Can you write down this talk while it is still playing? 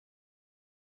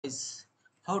boys,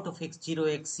 how to fix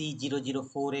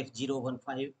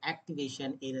 0xc004f015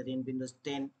 activation error in Windows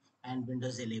 10 and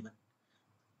Windows 11.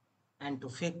 And to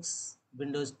fix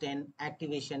Windows 10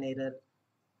 activation error,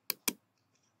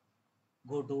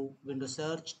 go to Windows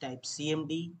search, type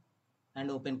cmd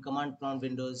and open command prompt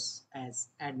Windows as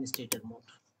administrator mode.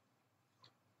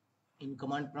 In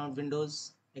command prompt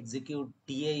Windows, execute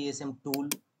DISM tool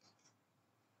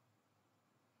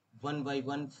one by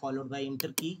one followed by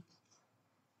enter key.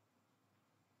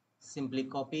 Simply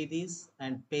copy this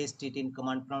and paste it in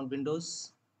command prompt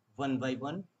Windows one by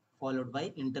one followed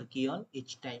by enter key on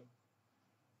each time.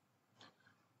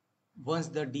 Once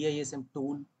the DISM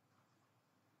tool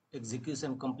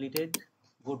execution completed,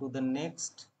 go to the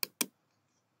next.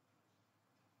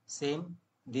 Same,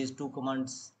 these two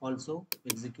commands also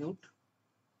execute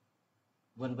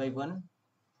one by one.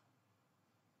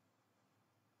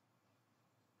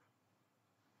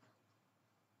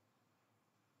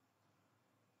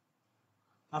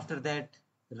 After that,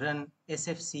 run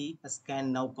sfc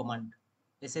scan now command.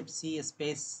 Sfc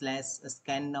space /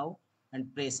 scan now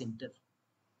and press enter.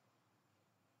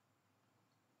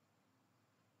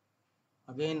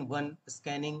 Again, one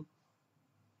scanning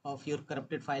of your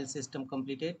corrupted file system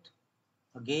completed.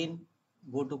 Again,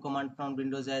 go to command prompt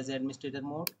Windows as administrator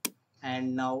mode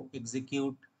and now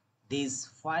execute these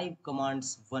 5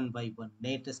 commands one by one.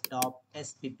 Net stop,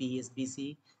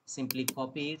 sppsvc. Simply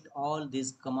copy it. All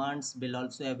these commands will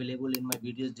also available in my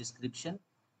video's description.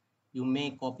 You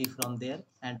may copy from there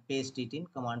and paste it in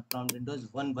command prompt Windows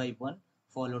one by one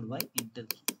followed by enter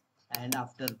key. And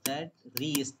after that,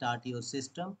 restart your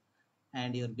system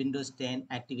and your Windows 10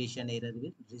 activation error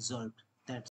will resolve.